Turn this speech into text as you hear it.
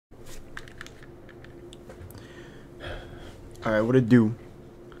Alright, what it do?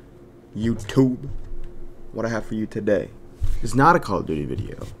 YouTube. What I have for you today is not a Call of Duty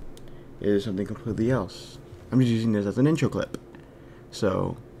video. It is something completely else. I'm just using this as an intro clip.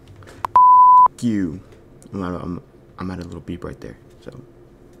 So, you. I'm at a little beep right there. So,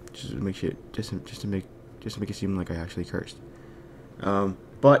 just to make sure, just to make it seem like I actually cursed.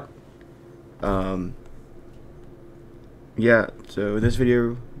 Yeah. So this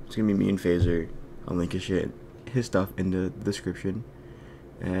video, it's gonna be me and Phasr. I'll link his stuff in the description,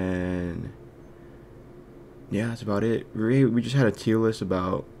 and yeah, that's about it. We just had a tier list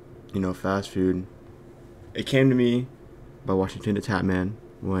about, fast food. It came to me by Washington the Tap Man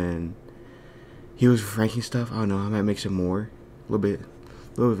when he was ranking stuff. I don't know, I might make some more, a little bit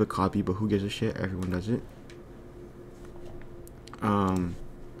of a copy, but who gives a shit? Everyone does it.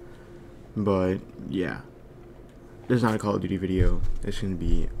 But yeah, this is not a Call of Duty video. It's gonna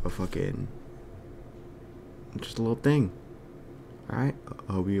be a fucking just a little thing. Alright,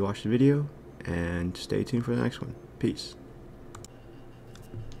 I hope you watch the video and stay tuned for the next one. Peace.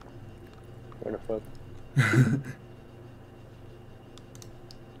 Where the fuck?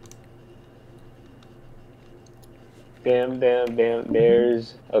 Damn,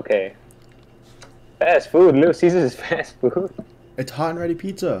 there's... Okay. Fast food, Little Caesars is fast food. It's hot and ready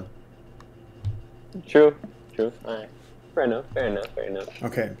pizza. True. Alright. Fair enough.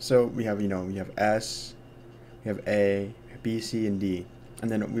 Okay, so we have, we have S, we have A, B, C, and D. And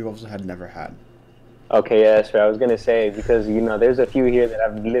then we've also had never had. Okay, yeah, that's right. I was gonna say, because, there's a few here that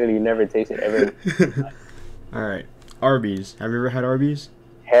I've literally never tasted ever. Alright. Arby's. Have you ever had Arby's?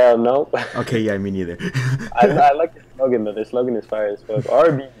 Hell no. Okay, yeah, me neither. I like the slogan, though. The slogan is fire as fuck.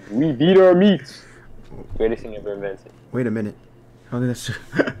 Arby's, we beat our meats. Greatest thing ever invented. Wait a minute. I don't think that's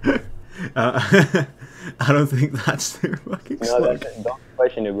I don't think that's their fucking slogan. No, that's it. Don't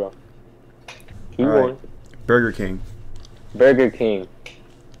question it, bro. Keep All right. going. Burger King.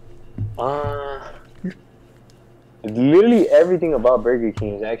 Literally everything about Burger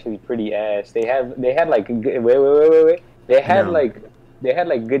King is actually pretty ass. They had like wait. They had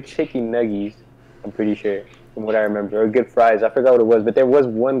like good chicken nuggies. I'm pretty sure, from what I remember, or good fries. I forgot what it was, but there was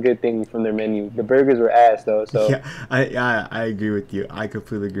one good thing from their menu. The burgers were ass though. So yeah, I agree with you. I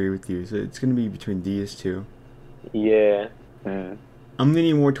completely agree with you. So it's gonna be between these two. Yeah. I'm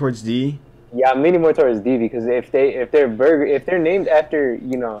leaning more towards D. Yeah, I'm leaning more towards D because if they're named after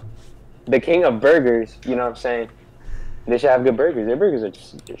the king of burgers, you know what I'm saying, they should have good burgers. Their burgers are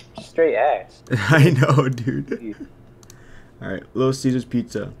just straight ass. I know, dude. All right, Little Caesars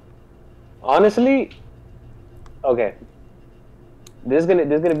Pizza. Honestly, okay. This is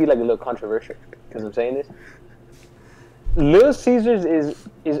gonna be like a little controversial because I'm saying this. Little Caesars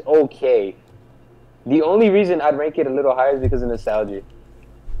is okay. The only reason I'd rank it a little higher is because of nostalgia.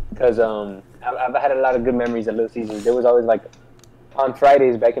 Because I've had a lot of good memories at Little Caesars. There was always like on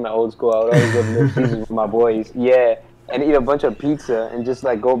Fridays back in my old school, I would always go to Little Caesars with my boys. Yeah, and eat a bunch of pizza and just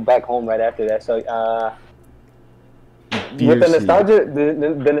like go back home right after that. So with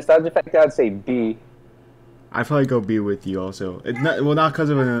the nostalgia factor, I'd say B. I'd probably go B with you also. It's not because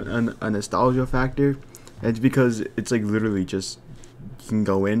of a nostalgia factor. It's because it's like literally just you can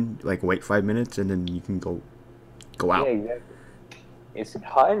go in, like wait 5 minutes, and then you can go out. Yeah, exactly. It's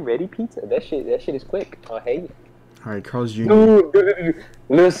hot and ready pizza. That shit is quick. I hate it. All right, Carl's Jr. Dude,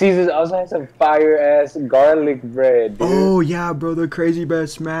 Little Caesars also has some fire ass garlic bread. Dude. Oh yeah, bro, the crazy bread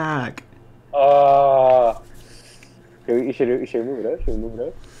smack. Should we move it up?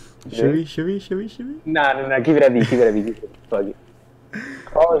 Should we? Nah. Keep it at B. Fuck it.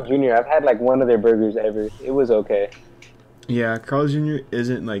 Carl's Jr. I've had like one of their burgers ever. It was okay. Yeah, Carl's Jr.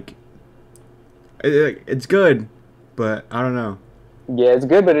 isn't like. It's good, but I don't know. Yeah, it's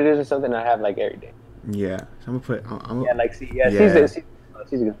good, but it isn't something I have like every day. Yeah, so I'm gonna put. Yeah, like C. Yeah, C's a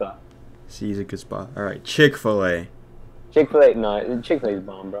good spot. C's a good spot. All right, Chick-fil-A. No, Chick-fil-A is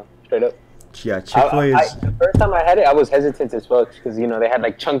bomb, bro. Straight up. Yeah, Chick-fil-A is. The first time I had it, I was hesitant as fuck because they had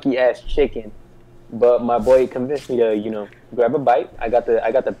like chunky ass chicken, but my boy convinced me to grab a bite. I got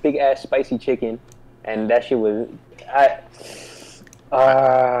the big ass spicy chicken, and that shit was I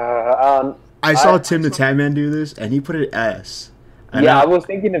saw Tim the Tap Man do this, and he put it S. I was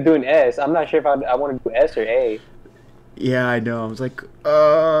thinking of doing S. I'm not sure if I want to do S or A. Yeah, I know. I was like,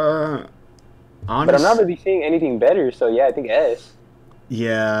 But I'm not really seeing anything better, so yeah, I think S.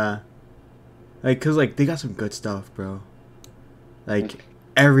 Yeah. Like, cause like they got some good stuff, bro. Like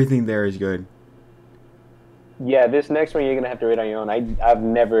everything there is good. Yeah, this next one you're gonna have to rate on your own. I've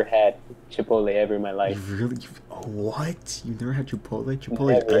never had Chipotle ever in my life. Really? What? You've never had Chipotle?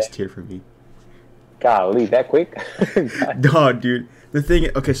 Chipotle is S tier for me. Golly, that quick? No, dude. The thing,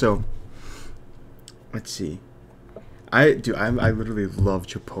 okay, so let's see. I literally love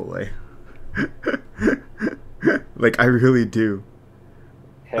Chipotle. Like I really do.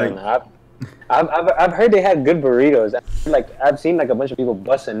 Hell Like, no. I've heard they had good burritos. Like I've seen like a bunch of people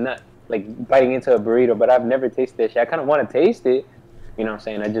bust a nut, like biting into a burrito, but I've never tasted that shit. I kind of want to taste it. You know what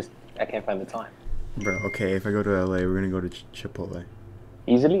I'm saying? I can't find the time. bro, okay, if I go to LA, we're gonna go to Chipotle,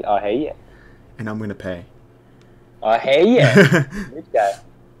 Easily? Oh hey yeah. and I'm gonna pay. Oh hey yeah. Rich guy.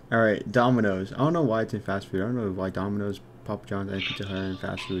 All right, Domino's. I don't know why it's in fast food. I don't know why Domino's, Papa John's, and Pizza Hut are in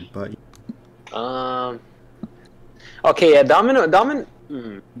fast food, but Okay, yeah, Domino.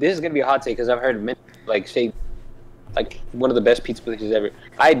 This is gonna be a hot take because I've heard men like say like one of the best pizza places ever.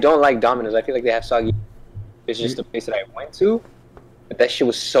 I don't like Domino's. I feel like they have soggy. It's just the place that I went to, but that shit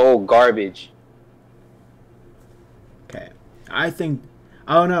was so garbage. okay. I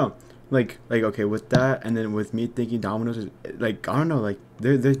don't know. Like okay, with that, and then with me thinking Domino's is like I don't know, like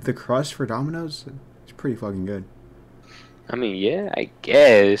the crust for Domino's is pretty fucking good. I mean, yeah, I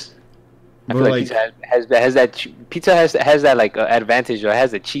guess. I But feel like like, Pizza has that like advantage, or it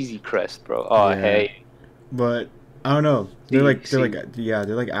has a cheesy crust, bro. Oh yeah. hey, But I don't know. They're like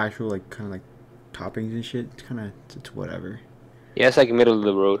actual like kind of like toppings and shit. It's kind of it's whatever. yeah, it's like middle of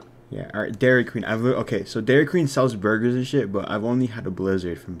the road. Yeah. All right. Dairy Queen. Okay. So Dairy Queen sells burgers and shit, but I've only had a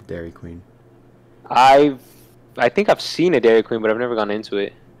Blizzard from Dairy Queen. I think I've seen a Dairy Queen, but I've never gone into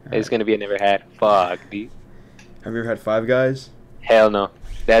it. All It's right. gonna be a never had. Fuck, dude. Have you ever had Five Guys? Hell no.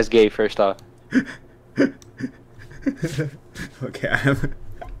 That's gay. First off. Okay.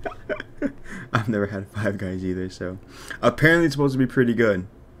 I've never had Five Guys either. So apparently it's supposed to be pretty good.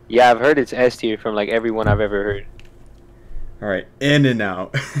 Yeah, I've heard it's S tier from like everyone I've ever heard. All right. In and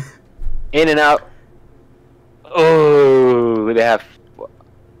Out. In and Out. Oh, they have.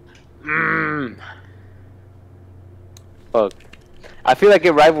 Fuck. I feel like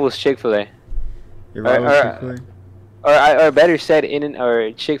it rivals Chick-fil-A. Your rival Chick-fil-A? Or better said,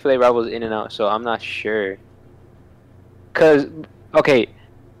 or Chick-fil-A rivals In and Out. So I'm not sure. Cause okay,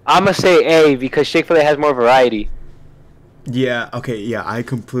 I'm gonna say A because Chick-fil-A has more variety. Yeah. Okay. Yeah. I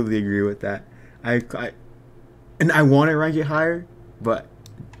completely agree with that. And I want to rank it higher, but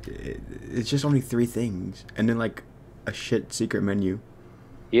it's just only 3 things, and then like a shit secret menu.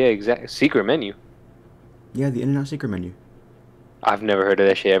 Yeah, exactly. Secret menu. Yeah, the In-N-Out secret menu. I've never heard of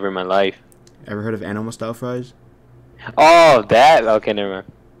that shit ever in my life. Ever heard of animal style fries? Oh, that. Okay, never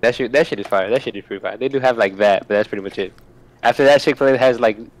mind. That shit is fire. That shit is pretty fire. They do have like that, but that's pretty much it. After that, Chick-fil-A has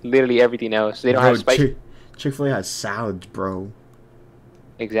like literally everything else. They don't have spice. Chick-fil-A has salads, bro.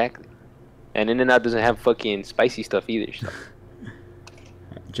 Exactly. And In-N-Out doesn't have fucking spicy stuff either. So.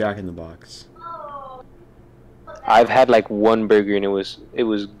 Jack in the Box. I've had like one burger and it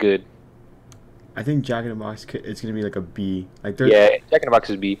was good. I think Jack in the Box it's gonna be like a B. Like Yeah, Jack in the Box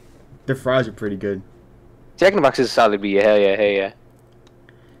is B. their fries are pretty good. Jack in the Box is a solid B. Hell yeah.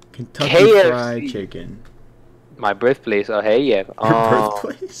 Kentucky KFC. Fried Chicken. My birthplace. Oh hey yeah. Your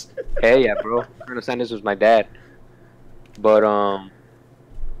birthplace. Hey yeah, bro. Colonel Sanders was my dad. But I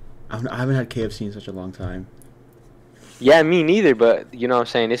haven't had KFC in such a long time. yeah, me neither. But you know what I'm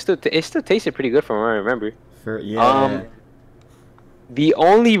saying, it still tasted pretty good from what I remember. Yeah. The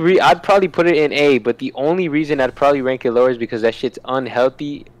only I'd probably put it in A, but the only reason I'd probably rank it lower is because that shit's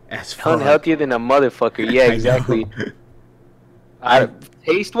unhealthy. As fuck. Unhealthier than a motherfucker. Yeah, I exactly. know.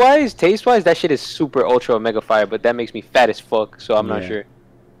 Taste wise, that shit is super ultra mega fire, but that makes me fat as fuck, so I'm not sure.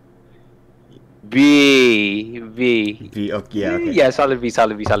 B. Okay, yeah. Okay. Yeah, solid B.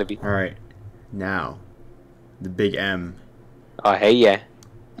 All right. Now, the big M. Oh hey yeah.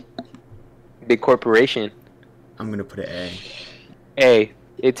 Big corporation. I'm gonna put it A. A.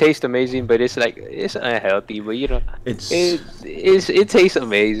 It tastes amazing, but it's unhealthy. But you know, it tastes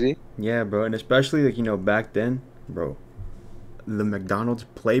amazing. Yeah, bro, and especially like back then, bro, the McDonald's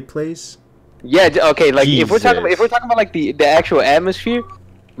play place. Yeah. Okay. Like Jesus. if we're talking about like the actual atmosphere,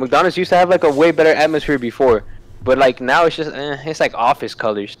 McDonald's used to have like a way better atmosphere before. But like now it's just it's like office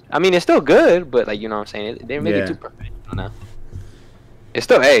colors. I mean it's still good, but like you know what I'm saying, they make it too professional now. It's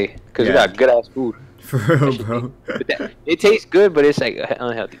still A because we got good ass food. For real, bro. It tastes good, but it's like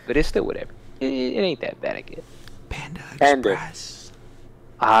unhealthy. But it's still whatever. It ain't that bad, I guess. Panda Express.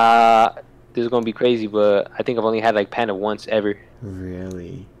 This is gonna be crazy, but I think I've only had like Panda once ever.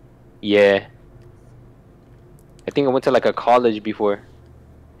 Really? Yeah. I think I went to like a college before,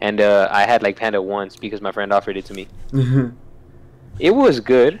 and I had like Panda once because my friend offered it to me. It was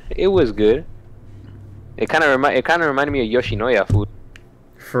good. It kind of reminded me of Yoshinoya food.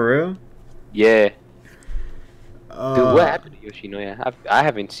 For real? Yeah. Dude, what happened to Yoshinoya? I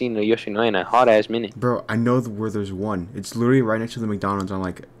haven't seen a Yoshinoya in a hot ass minute. Bro, I know where there's one. It's literally right next to the McDonald's on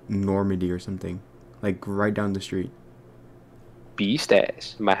like Normandy or something, like right down the street. beast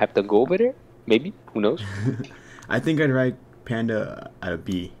ass. Might have to go over there. Maybe. Who knows? I think I'd rank Panda at a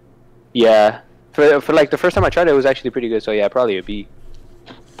B. Yeah. For like the first time I tried it, it was actually pretty good. So yeah, probably a B.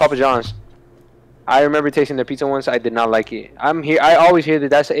 Papa John's. I remember tasting their pizza once. I did not like it. I always hear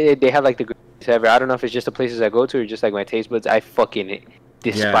that they have like the greatest ever. I don't know if it's just the places I go to or just like my taste buds. I fucking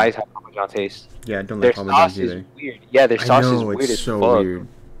despise how Papa John tastes. Yeah, I don't Their like Papa sauce John's is either. weird. Yeah, their sauce is I know, weird it's as so fuck. weird.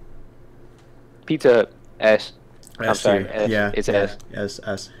 Pizza Hut, S. I'm S sorry, tier. S. Yeah, It's yeah, S.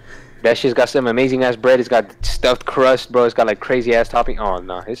 S. That shit's got some amazing ass bread. It's got stuffed crust, bro. It's got like crazy ass topping. Oh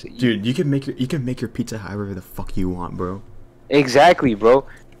no, Dude, you can make your pizza however the fuck you want, bro. Exactly, bro.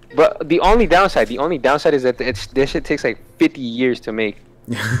 But the only downside is that this shit takes like 50 years to make,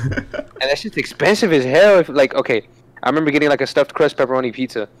 and that shit's expensive as hell. If like, okay, I remember getting like a stuffed crust pepperoni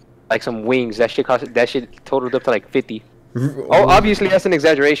pizza, like some wings. That shit totaled up to like 50. Oh, obviously that's an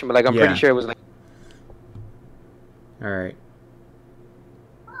exaggeration, but like I'm pretty sure it was like. All right.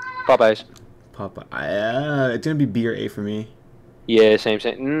 Popeyes. It's gonna be B or A for me. Yeah, same. It's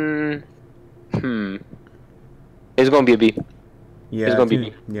gonna be a B. Yeah, it's gonna be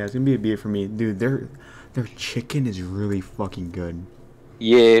B. Yeah, it's gonna be a B for me, dude. Their chicken is really fucking good.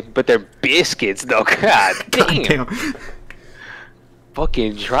 Yeah, but their biscuits though, god damn.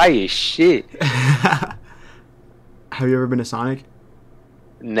 Fucking dry as shit. Have you ever been to Sonic?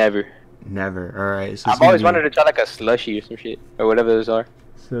 Never. Never. All right. So I've always wanted to try like a slushy or some shit or whatever those are.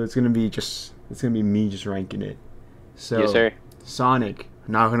 So it's gonna be me just ranking it. So yes, sir. Sonic,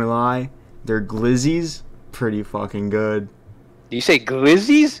 not gonna lie, their glizzies pretty fucking good. Do you say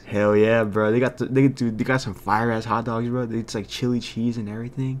glizzies? Hell yeah, bro. They got some fire ass hot dogs, bro. It's like chili cheese and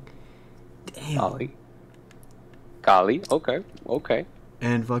everything. Damn. Golly. Okay.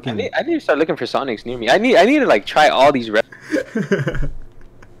 And fucking. I need to start looking for Sonics near me. I need to like try all these.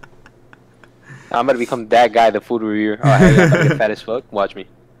 I'm gonna become that guy, the food reviewer. Oh, hey, I'm gonna get fat as fuck. Watch me.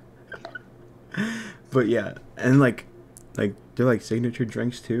 But yeah, and like they're like signature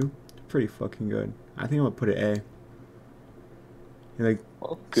drinks too. Pretty fucking good. I think I'm gonna put it A. And like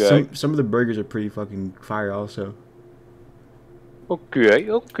some of the burgers are pretty fucking fire also. Okay.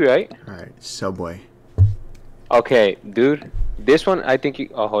 All right, Subway. Okay, dude. This one, I think you...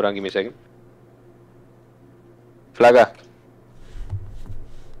 Oh, hold on. Give me a second. Flaga.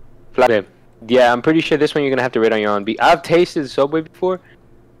 Yeah, I'm pretty sure this one you're going to have to rate on your own. I've tasted Subway before.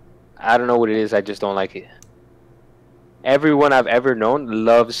 I don't know what it is. I just don't like it. Everyone I've ever known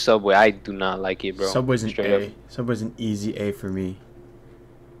loves Subway. I do not like it, bro. Subway's an A. Subway's an easy A for me.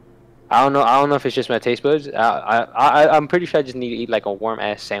 I don't know if it's just my taste buds. I'm pretty sure I just need to eat like a warm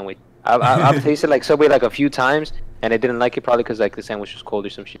ass sandwich. I've tasted like Subway like a few times, and I didn't like it probably because like the sandwich was cold or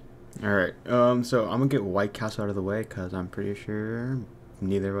some shit. All right. So I'm gonna get White Castle out of the way because I'm pretty sure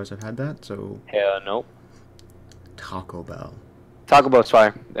neither of us have had that. So hell no. Taco Bell. Taco Bell's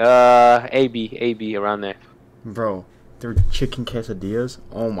fire. AB around there. Bro, their chicken quesadillas.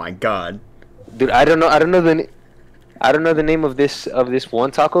 Oh my god. Dude, I don't know the name of this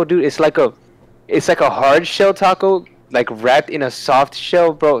one taco, dude. It's like a hard shell taco, like wrapped in a soft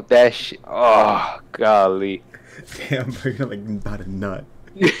shell, bro. Oh golly. Damn, bro, you're like about a nut.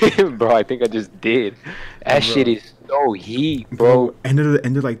 Bro, I think I just did. That shit is so heat, bro. And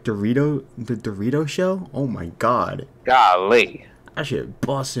they're like the Dorito shell. Oh my god. Golly. That shit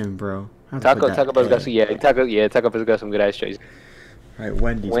busting, bro. Taco Bell's got some Taco Bell's got some good ass choices. All right,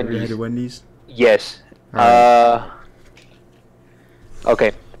 Wendy's. Have you had Wendy's? Yes. Right.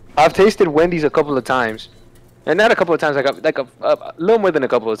 Okay. I've tasted Wendy's a couple of times. And not a couple of times, like a little more than a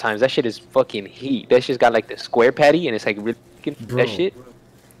couple of times. That shit is fucking heat. That shit's got like the square patty and it's like really that shit.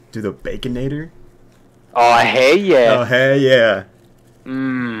 Do the Baconator? Oh hey yeah. Oh hey yeah.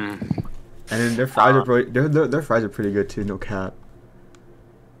 Mmm. And then their fries their fries are pretty good too, no cap.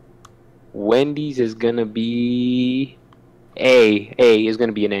 Wendy's is gonna be A. A is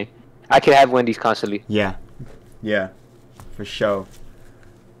gonna be an A. I could have Wendy's constantly. Yeah. Yeah. For sure.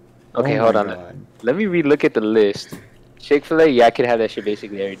 Okay, hold on. God. Let me relook at the list. Chick-fil-A, yeah, I could have that shit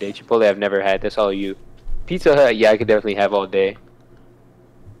basically every day. Chipotle, I've never had. That's all you. Pizza Hut, yeah, I could definitely have all day.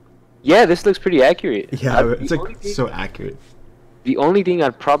 Yeah, this looks pretty accurate. Yeah, it's like so accurate. The only thing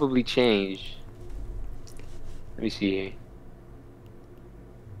I'd probably change... Let me see here.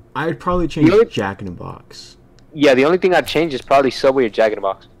 I'd probably change Jack in the Box. Yeah, the only thing I'd change is probably Subway or Jack in the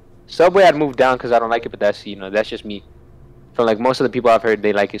Box. Subway I'd move down because I don't like it, but that's, that's just me. From like most of the people I've heard,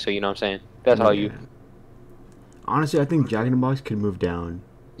 they like it, so you know what I'm saying? That's all you. Honestly, I think Jack in the Box could move down.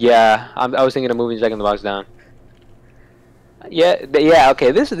 Yeah, I was thinking of moving Jack in the Box down. Yeah,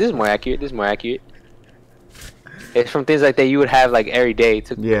 okay, this is more accurate. It's from things like that you would have like every day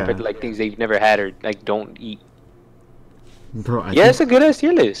compared to like things that you've never had or like don't eat. Bro, Yeah, it's a good ass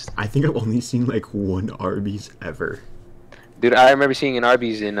tier list. I think I've only seen like one Arby's ever. Dude, I remember seeing an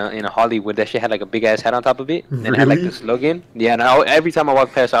Arby's in a Hollywood. That shit had like a big ass hat on top of it, and it had like Really? the slogan. Yeah, and every time I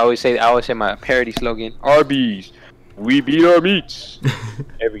walk past, I always say my parody slogan: Arby's, we beat our meats.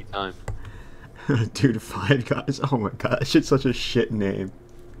 Every time. Dude, Five Guys. Oh my god, that shit's such a shit name.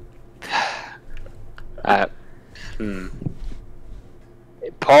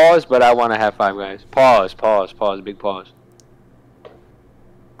 Pause, but I want to have Five Guys. Pause, pause, pause, big pause.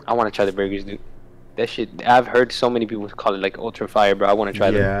 I want to try the burgers, dude. That shit, I've heard so many people call it like ultra fire, bro. I want to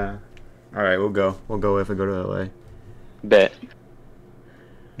try them. Yeah. All right, we'll go. We'll go if I go to LA. Bet.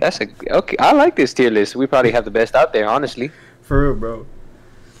 That's a okay. I like this tier list. We probably have the best out there, honestly. For real, bro.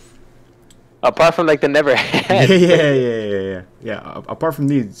 Apart from like the never had. Yeah. Apart from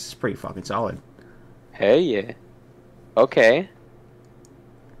these, it's pretty fucking solid. Hey, yeah. Okay.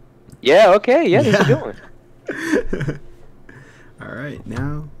 Yeah. Okay. Yeah. This is a good one. All right,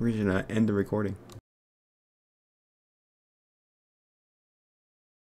 now we're gonna end the recording.